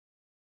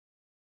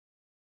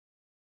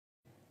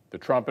The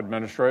Trump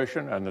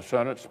administration and the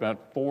Senate spent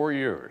 4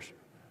 years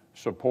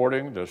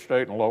supporting the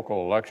state and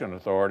local election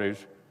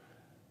authorities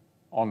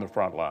on the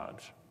front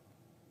lines.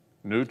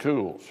 New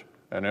tools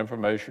and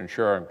information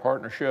sharing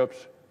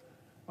partnerships,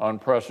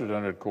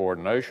 unprecedented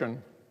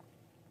coordination,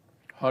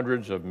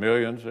 hundreds of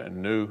millions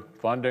in new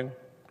funding,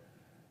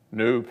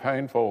 new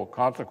painful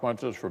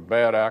consequences for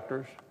bad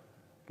actors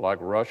like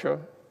Russia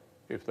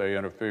if they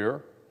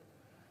interfere.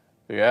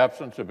 The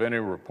absence of any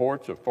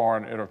reports of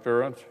foreign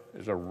interference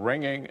is a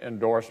ringing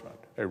endorsement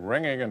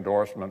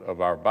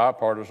of our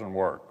bipartisan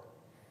work.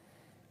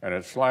 And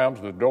it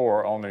slams the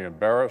door on the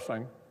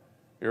embarrassing,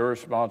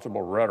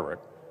 irresponsible rhetoric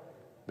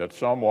that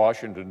some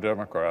Washington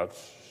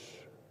Democrats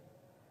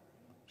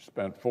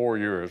spent 4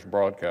 years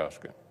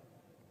broadcasting.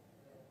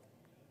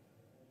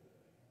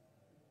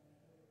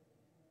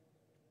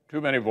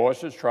 Too many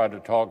voices tried to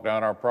talk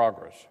down our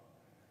progress,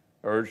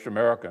 urged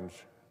Americans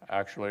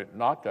actually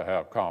not to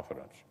have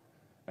confidence,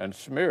 and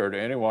smeared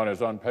anyone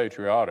as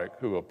unpatriotic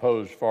who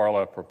opposed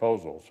far-left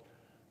proposals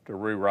to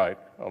rewrite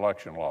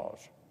election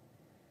laws.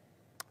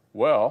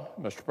 Well,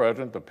 Mr.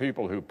 President, the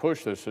people who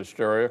push this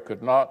hysteria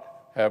could not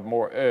have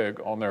more egg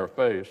on their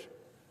face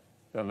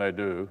than they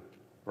do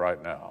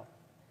right now.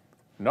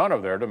 None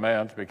of their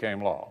demands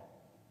became law,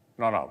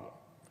 none of them.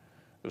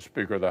 The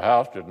Speaker of the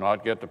House did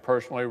not get to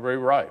personally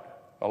rewrite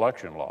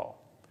election law.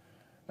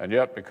 And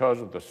yet,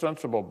 because of the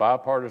sensible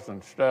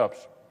bipartisan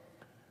steps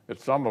that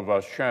some of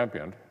us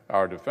championed,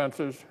 our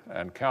defenses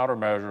and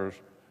countermeasures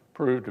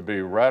proved to be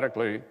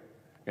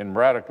in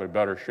radically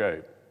better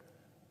shape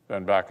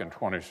than back in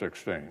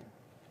 2016.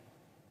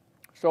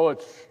 So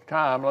it's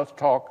time, let's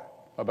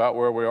talk about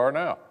where we are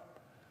now.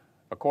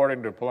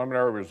 According to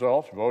preliminary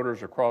results,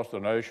 voters across the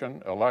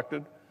nation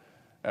elected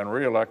and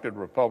re-elected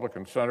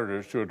Republican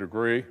senators to a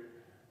degree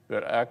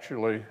that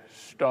actually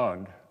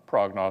stunned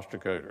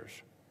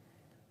prognosticators.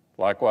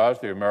 Likewise,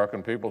 the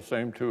American people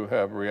seem to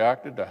have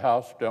reacted to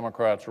House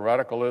Democrats'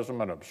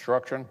 radicalism and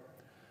obstruction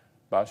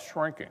by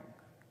shrinking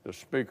the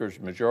Speaker's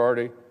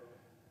majority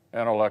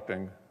and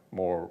electing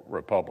more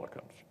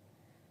Republicans.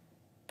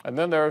 And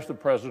then there's the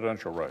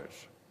presidential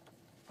race.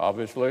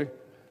 Obviously,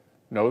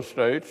 no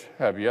states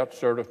have yet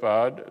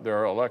certified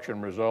their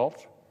election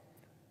results.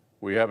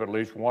 We have at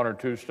least 1 or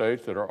 2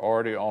 states that are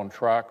already on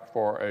track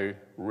for a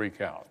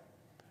recount.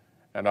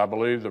 And I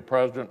believe the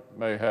president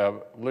may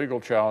have legal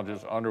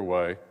challenges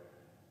underway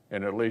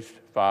in at least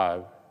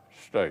 5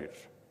 states.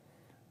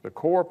 The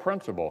core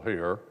principle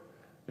here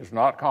is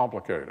not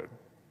complicated.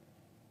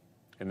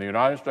 In the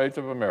United States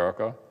of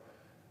America,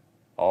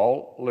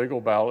 all legal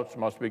ballots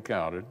must be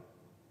counted.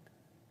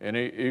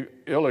 Any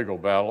illegal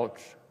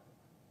ballots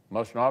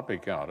must not be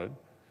counted.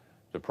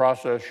 The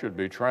process should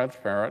be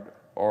transparent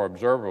or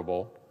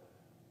observable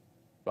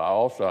by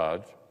all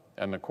sides,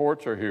 and the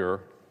courts are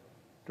here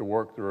to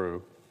work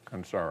through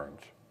concerns.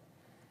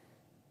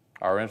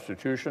 Our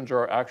institutions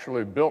are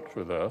actually built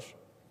for this.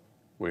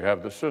 We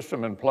have the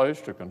system in place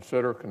to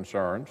consider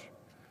concerns,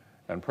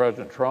 and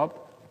President Trump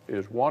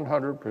is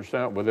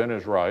 100% within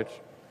his rights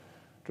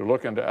to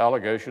look into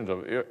allegations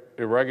of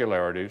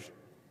irregularities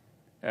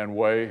and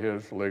weigh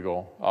his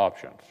legal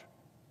options.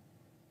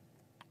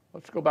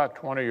 Let's go back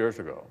 20 years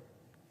ago.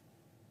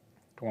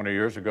 20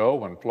 years ago,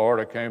 when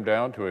Florida came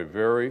down to a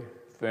very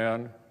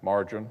thin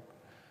margin,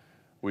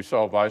 we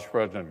saw Vice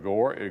President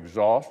Gore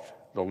exhaust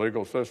the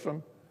legal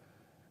system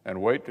and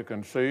wait to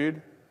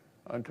concede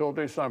until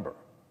December.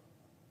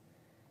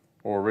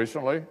 More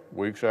recently,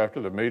 weeks after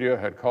the media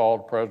had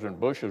called President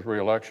Bush's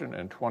reelection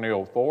in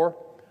 2004,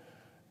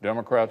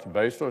 Democrats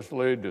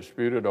baselessly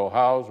disputed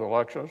Ohio's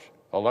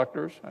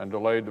electors and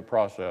delayed the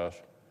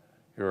process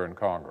here in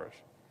Congress.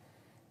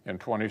 In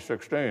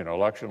 2016,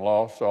 election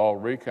law saw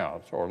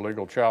recounts or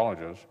legal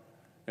challenges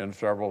in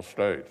several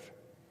states.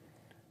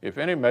 If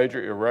any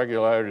major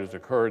irregularities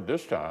occurred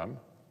this time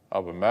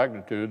of a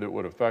magnitude that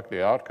would affect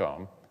the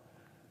outcome,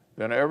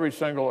 then every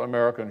single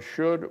American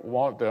should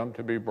want them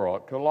to be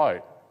brought to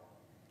light.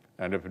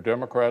 And if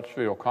Democrats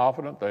feel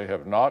confident they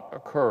have not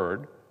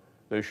occurred,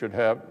 they should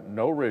have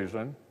no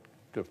reason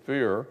to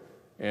fear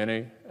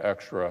any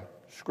extra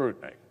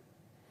scrutiny.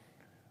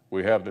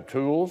 We have the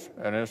tools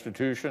and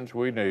institutions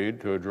we need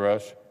to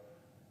address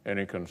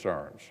any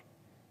concerns.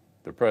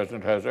 The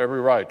President has every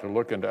right to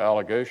look into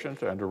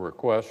allegations and to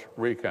request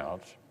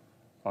recounts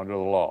under the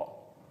law.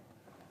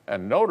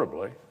 And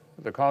notably,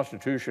 the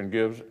Constitution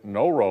gives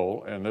no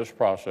role in this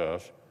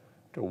process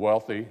to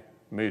wealthy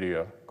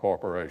media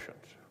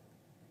corporations.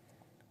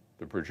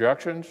 The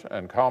projections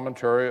and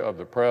commentary of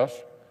the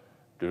press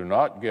do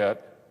not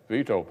get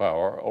veto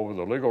power over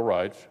the legal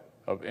rights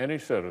of any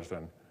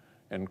citizen,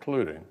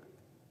 including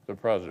the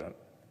President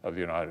of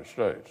the United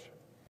States.